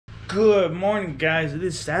Good morning, guys. It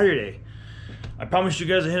is Saturday. I promised you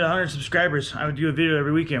guys to hit 100 subscribers. I would do a video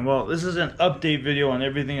every weekend. Well, this is an update video on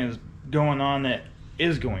everything that's going on that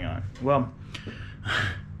is going on. Well,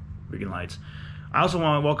 freaking lights. I also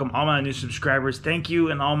want to welcome all my new subscribers. Thank you,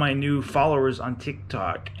 and all my new followers on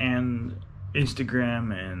TikTok and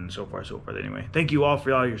Instagram and so forth. Anyway, thank you all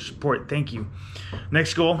for all your support. Thank you.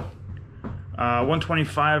 Next goal,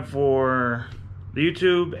 125 for the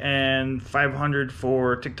YouTube and 500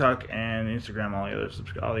 for TikTok and Instagram,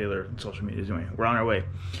 all the other social medias. Anyway, we're on our way.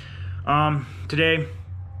 Today,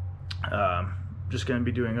 just gonna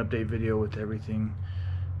be doing an update video with everything.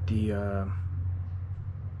 It's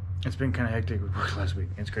been kind of hectic with work last week.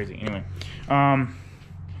 It's crazy. Anyway,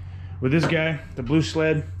 with this guy, the blue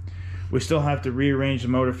sled, we still have to rearrange the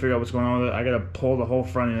motor, figure out what's going on with it. I gotta pull the whole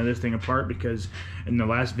front end of this thing apart because in the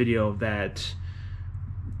last video that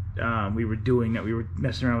we were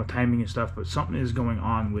messing around with timing and stuff, but something is going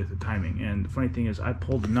on with the timing. And the funny thing is, I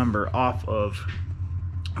pulled the number off of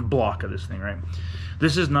a block of this thing, right?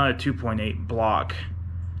 This is not a 2.8 block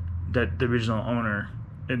that the original owner,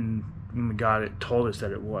 and when we got it, told us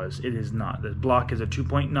that it was. It is not. The block is a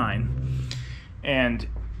 2.9. And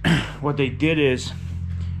what they did is,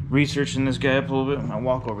 researching this guy up a little bit, I'll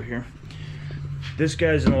walk over here. This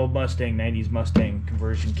guy's an old Mustang, 90s Mustang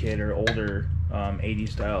conversion kit, or older 80s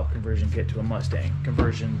style conversion kit to a Mustang.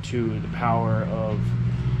 Conversion to the power of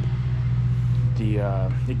the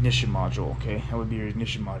ignition module, okay? That would be your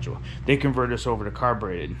ignition module. They convert us over to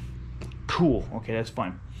carbureted. Cool, okay, that's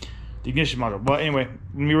fine. The ignition module. But anyway,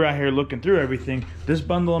 when we were out here looking through everything, this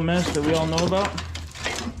bundle of mess that we all know about,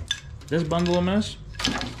 this bundle of mess,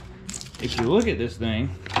 if you look at this thing,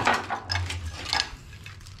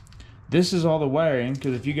 this is all the wiring,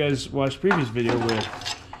 because if you guys watched previous video with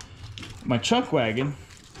my chuck wagon,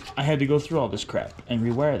 I had to go through all this crap and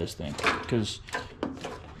rewire this thing. Because,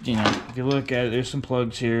 you know, if you look at it, there's some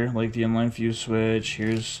plugs here, like the inline fuse switch.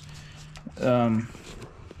 Here's,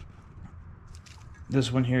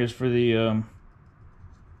 this one here is for the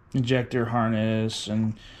injector harness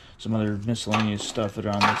and some other miscellaneous stuff that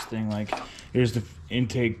are on this thing. Like, here's the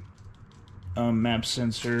intake map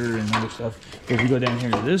sensor and other stuff. If you go down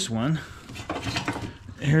here to this one,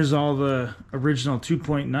 here's all the original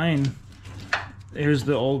 2.9. Here's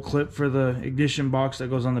the old clip for the ignition box that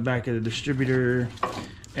goes on the back of the distributor,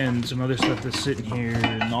 and some other stuff that's sitting here,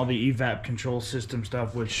 and all the evap control system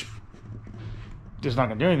stuff, which is not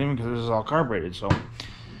gonna do anything because this is all carbureted. So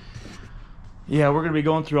yeah, we're gonna be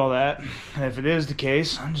going through all that, and if it is the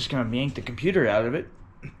case, I'm just gonna yank the computer out of it,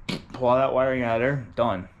 pull all that wiring out of there,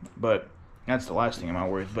 done. But that's the last thing I'm not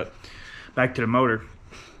worried. But back to the motor.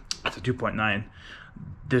 It's a 2.9.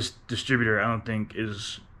 This distributor, I don't think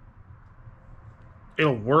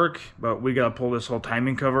it'll work, but we gotta pull this whole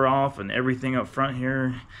timing cover off and everything up front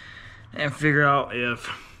here and figure out if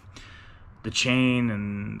the chain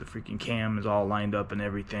and the freaking cam is all lined up and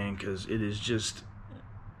everything, because it is just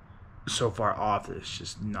so far off that it's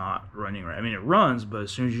just not running right. I mean, it runs, but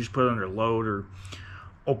as soon as you just put it under load or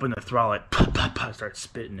open the throttle, like pop, pop, pop, starts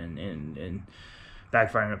spitting and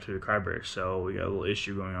backfiring up through the carburetor. So we got a little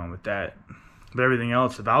issue going on with that. But everything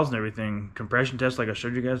else, the valves and everything, compression test, like I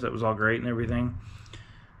showed you guys, that was all great and everything.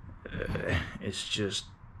 It's just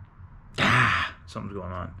something's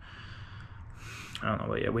going on. I don't know,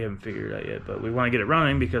 but yeah, we haven't figured it out yet. But we want to get it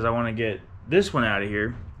running because I want to get this one out of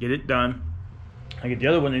here, get it done. I get the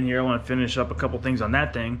other one in here. I want to finish up a couple things on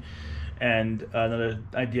that thing, and another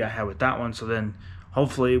idea I had with that one. So then,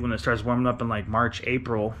 hopefully, when it starts warming up in like March,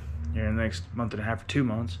 April, here in the next month and a half or 2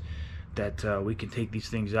 months, that we can take these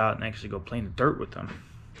things out and actually go play in the dirt with them.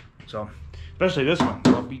 So, especially this one.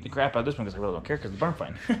 I'll beat the crap out of this one because I really don't care because it's burn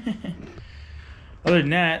fine. Other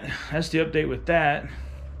than that, that's the update with that.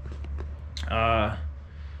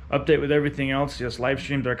 Update with everything else. Yes, live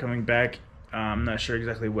streams are coming back. I'm not sure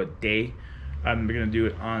exactly what day. I'm going to do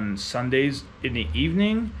it on Sundays in the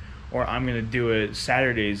evening, or I'm going to do it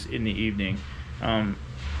Saturdays in the evening.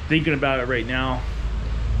 Thinking about it right now,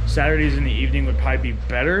 Saturdays in the evening would probably be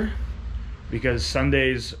better, because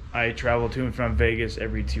Sundays I travel to and from Vegas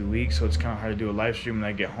every 2 weeks, so it's kind of hard to do a live stream when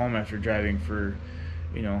I get home after driving for,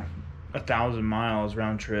 you know, 1,000 miles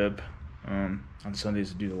round trip on Sundays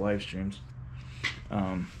to do the live streams.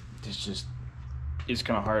 It's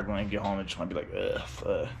kind of hard when I get home. I just want to be like,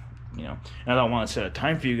 ugh, you know. And I don't want to set a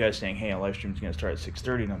time for you guys saying, hey, a live stream's going to start at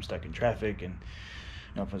 6:30 and I'm stuck in traffic, and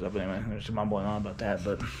you know, anyway, there's some mumbling on about that.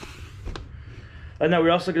 But no,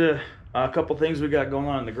 we're also gonna a couple things we got going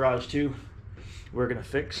on in the garage too. We're gonna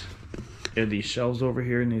fix these shelves over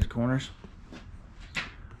here in these corners.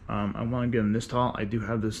 I want to get them this tall. I do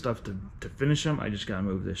have this stuff to finish them. I just gotta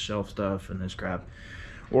move this shelf stuff and this crap.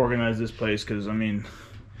 organize this place, because I mean,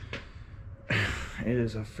 it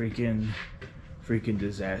is a freaking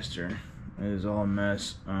disaster. It is all a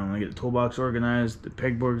mess. I get the toolbox organized, the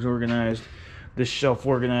pegboards organized, this shelf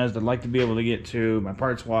organized. I'd like to be able to get to my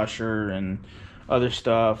parts washer and other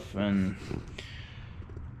stuff, and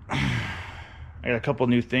I got a couple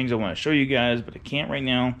new things I want to show you guys, but I can't right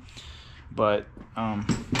now. But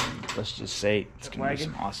let's just say it's gonna be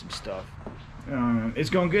some awesome stuff. It's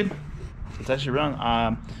going good. It's actually run.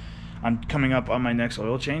 I'm coming up on my next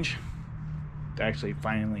oil change. To actually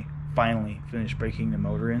finally finish breaking the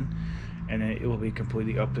motor in, and it will be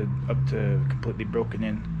completely up to completely broken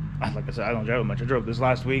in. Like I said, I don't drive it much. I drove this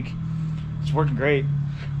last week. It's working great.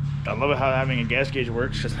 I love it how having a gas gauge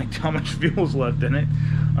works, just like how much fuel's left in it.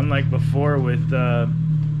 Unlike before with,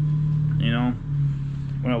 you know,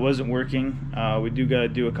 when it wasn't working. We do got to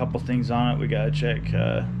do a couple things on it. We got to check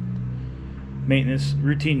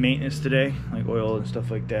routine maintenance today, like oil and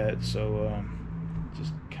stuff like that. So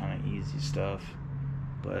just kind of easy stuff.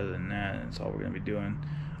 But other than that, that's all we're going to be doing.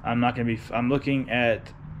 I'm looking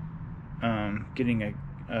at getting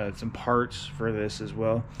some parts for this as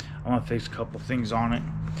well. I want to fix a couple things on it,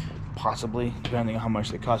 possibly, depending on how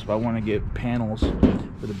much they cost. But I want to get panels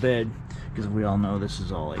for the bed, because we all know this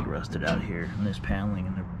is all like rusted out here, and this paneling,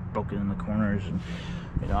 and they're broken in the corners. And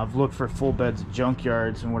you know, I've looked for full beds at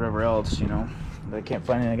junkyards and whatever else, you know, but I can't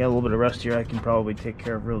find it. I got a little bit of rust here I can probably take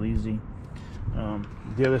care of real easy.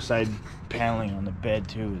 The other side paneling on the bed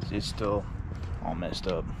too is still all messed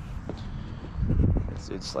up.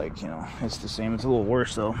 It's like, you know, it's the same. It's a little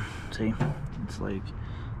worse though. See, it's like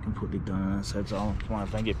completely done on that side. So I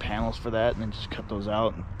want to get panels for that, and then just cut those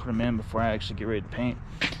out and put them in before I actually get ready to paint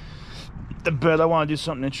the bed. I want to do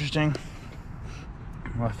something interesting.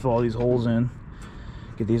 I want to fill all these holes in,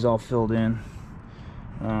 get these all filled in,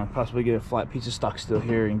 possibly get a flat piece of stock steel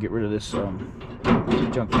here and get rid of this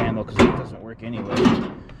junk handle, because it doesn't work anyway.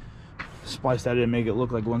 Splice that in, make it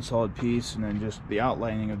look like one solid piece, and then just the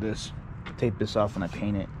outlining of this, tape this off when I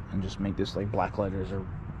paint it, and just make this like black letters or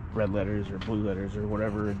red letters or blue letters or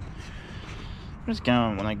whatever. And just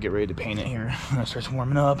kind of when I get ready to paint it here, when it starts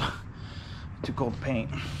warming up, too cold to paint.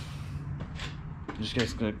 Just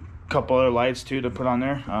get a couple other lights too to put on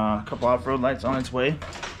there. A couple off-road lights on its way.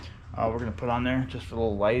 We're gonna put on there just for a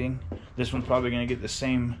little lighting. This one's probably gonna get the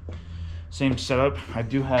same setup. I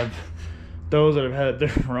do have those that have had it there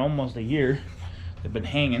for almost a year. They've been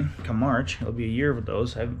hanging. Come March, it'll be a year with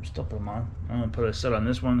those. I haven't still put them on. I'm gonna put a set on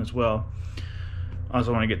this one as well. I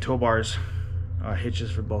also want to get tow bars,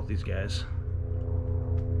 hitches for both these guys.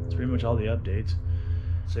 That's pretty much all the updates.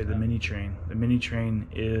 Say the mini train. The mini train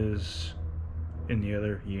is in the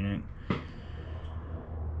other unit.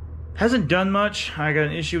 Hasn't done much. I got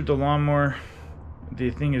an issue with the lawnmower. The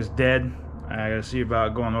thing is dead. I gotta see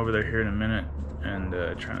about going over there here in a minute and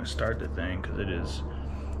trying to start the thing, because it is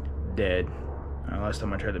dead. Last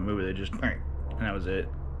time I tried to move it, it just, and that was it.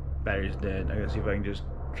 Battery's dead. I gotta see if I can just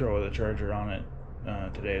throw the charger on it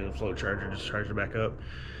today, the float charger, just charge it back up.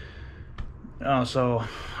 So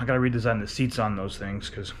I gotta redesign the seats on those things,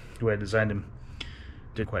 because the way I designed them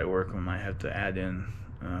didn't quite work. I might have to add in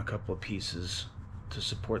a couple of pieces to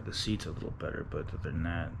support the seats a little better. But other than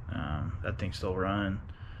that, that thing's still running,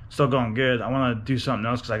 still going good. I want to do something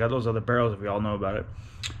else, because I got those other barrels, if we all know about it.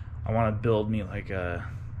 I want to build me like a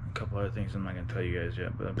couple other things I'm not gonna tell you guys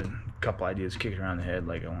yet, but I've been a couple ideas kicking around the head.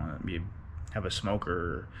 Like I want to have a smoker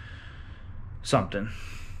or something.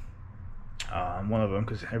 One of them,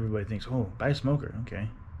 because everybody thinks, oh, buy a smoker. Okay,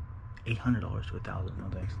 $800 to $1,000. No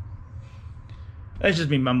thanks. That's just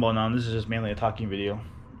me mumbling on. This is just mainly a talking video.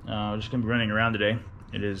 We're just gonna be running around today.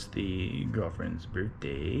 It is the girlfriend's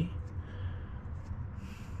birthday.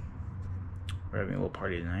 We're having a little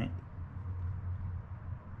party tonight.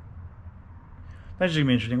 That's just gonna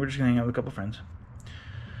be interesting. We're just gonna hang out with a couple friends,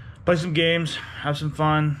 play some games, have some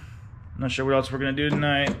fun. I'm not sure what else we're gonna do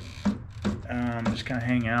tonight. Just kind of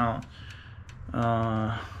hang out.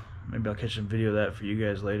 Maybe I'll catch some video of that for you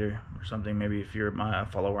guys later or something. Maybe if you're a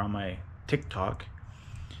follower on my TikTok,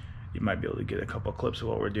 you might be able to get a couple clips of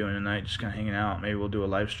what we're doing tonight. Just kind of hanging out. Maybe we'll do a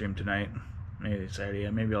live stream tonight. Maybe Saturday.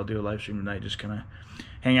 Maybe I'll do a live stream tonight. Just kind of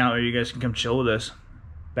hang out. Maybe you guys can come chill with us,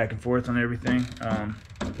 back and forth on everything.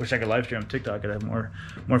 Wish I could live stream on TikTok. I'd have more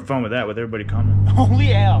fun with that, with everybody commenting. Holy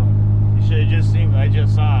hell! You should have just seen what I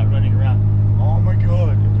just saw running around. Oh my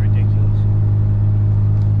god, it's ridiculous.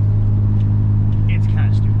 It's kind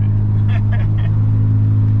of stupid.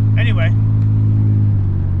 Anyway,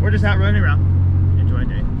 we're just out running around, enjoying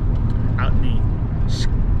the day, out in the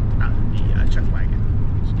chuck wagon,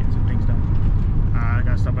 just getting some things done. I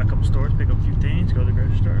gotta stop by a couple stores, pick up a few things, go to the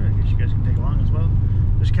grocery store. I guess you guys can take along as well.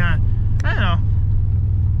 Just kind of, I don't know,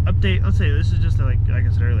 update. Let's say this is just like I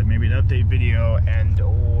said earlier, maybe an update video and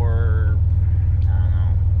or I don't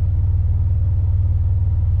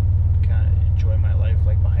know, kind of enjoy my life,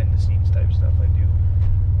 like behind the scenes type stuff I do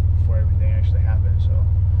before everything actually happens. So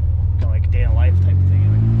kind of like a day in the life type of thing.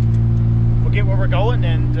 Anyway, we'll get where we're going,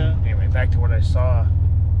 and anyway, back to what I saw.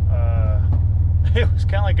 It was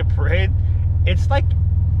kind of like a parade. It's like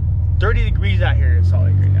 30 degrees out here in Salt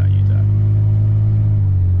Lake right now, Utah.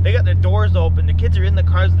 They got their doors open. The kids are in the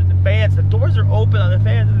cars with the vans. The doors are open on the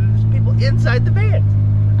vans, and there's people inside the vans.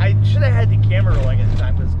 I should have had the camera rolling at the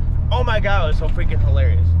time because, oh my god, it was so freaking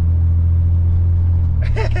hilarious.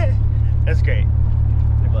 That's great.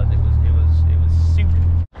 It was super.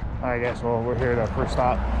 All right, guys. Well, we're here at our first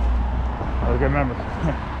stop. I remember.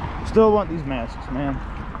 Still want these masks, man.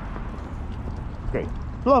 Great.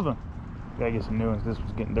 Love them. Gotta get some new ones. This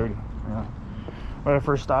was getting dirty. Yeah. We're at our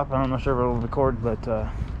first stop. I'm not sure if it'll record, but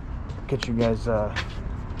catch you guys a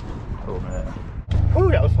little minute.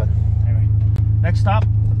 Whew, that was fun. Anyway, next stop,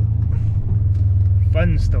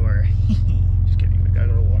 fun store. Just kidding. We gotta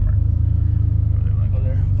go to Walmart. I really want to go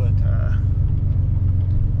there, but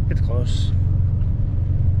it's close.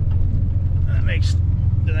 That makes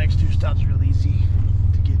the next two stops real easy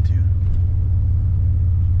to get to.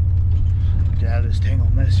 Get out of this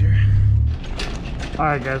tangled mess here. All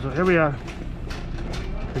right, guys. Well, here we are.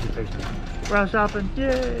 We're out shopping.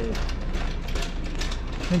 Yay!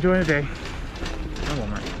 Enjoying the day. No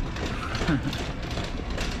Walmart.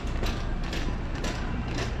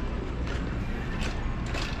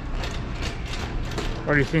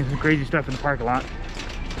 Already seen some crazy stuff in the parking lot.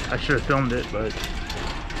 I should have filmed it, but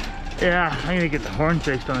yeah, I need to get the horn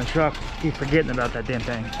fixed on the truck. Keep forgetting about that damn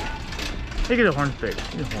thing. They get a horn fixed.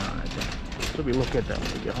 Get a horn on that thing. So we look at that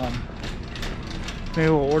when we get home. Maybe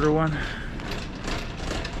we'll order one.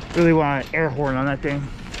 Really want an air horn on that thing.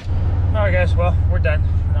 Alright guys, well, we're done.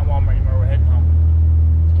 We're not Walmart anymore, we're heading home.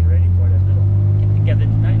 Let's get ready for that little get together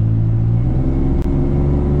tonight.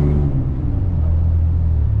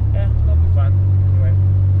 Yeah, that'll be fun. Anyway,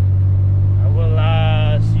 I will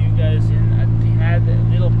see you guys in a tad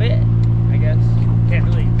little bit, I guess. Can't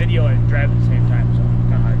really video and drive at the same time, so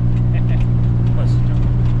it's kind of hard. Plus, you know,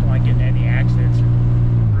 don't want to get in any accidents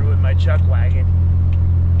and ruin my chuck wagon.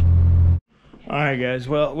 Alright guys,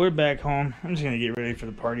 well, we're back home. I'm just going to get ready for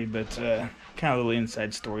the party, but kind of a little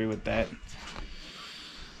inside story with that.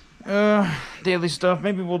 Daily stuff.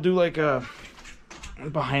 Maybe we'll do like a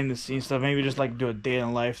behind the scenes stuff. Maybe just like do a day in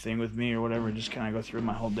the life thing with me or whatever. Just kind of go through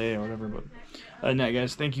my whole day or whatever. But other than that,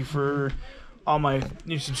 guys, thank you for all my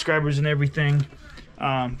new subscribers and everything.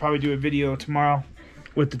 Probably do a video tomorrow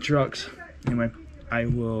with the trucks. Anyway, I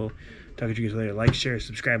will talk to you guys later. Like, share,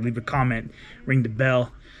 subscribe, leave a comment, ring the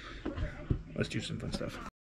bell. Let's do some fun stuff.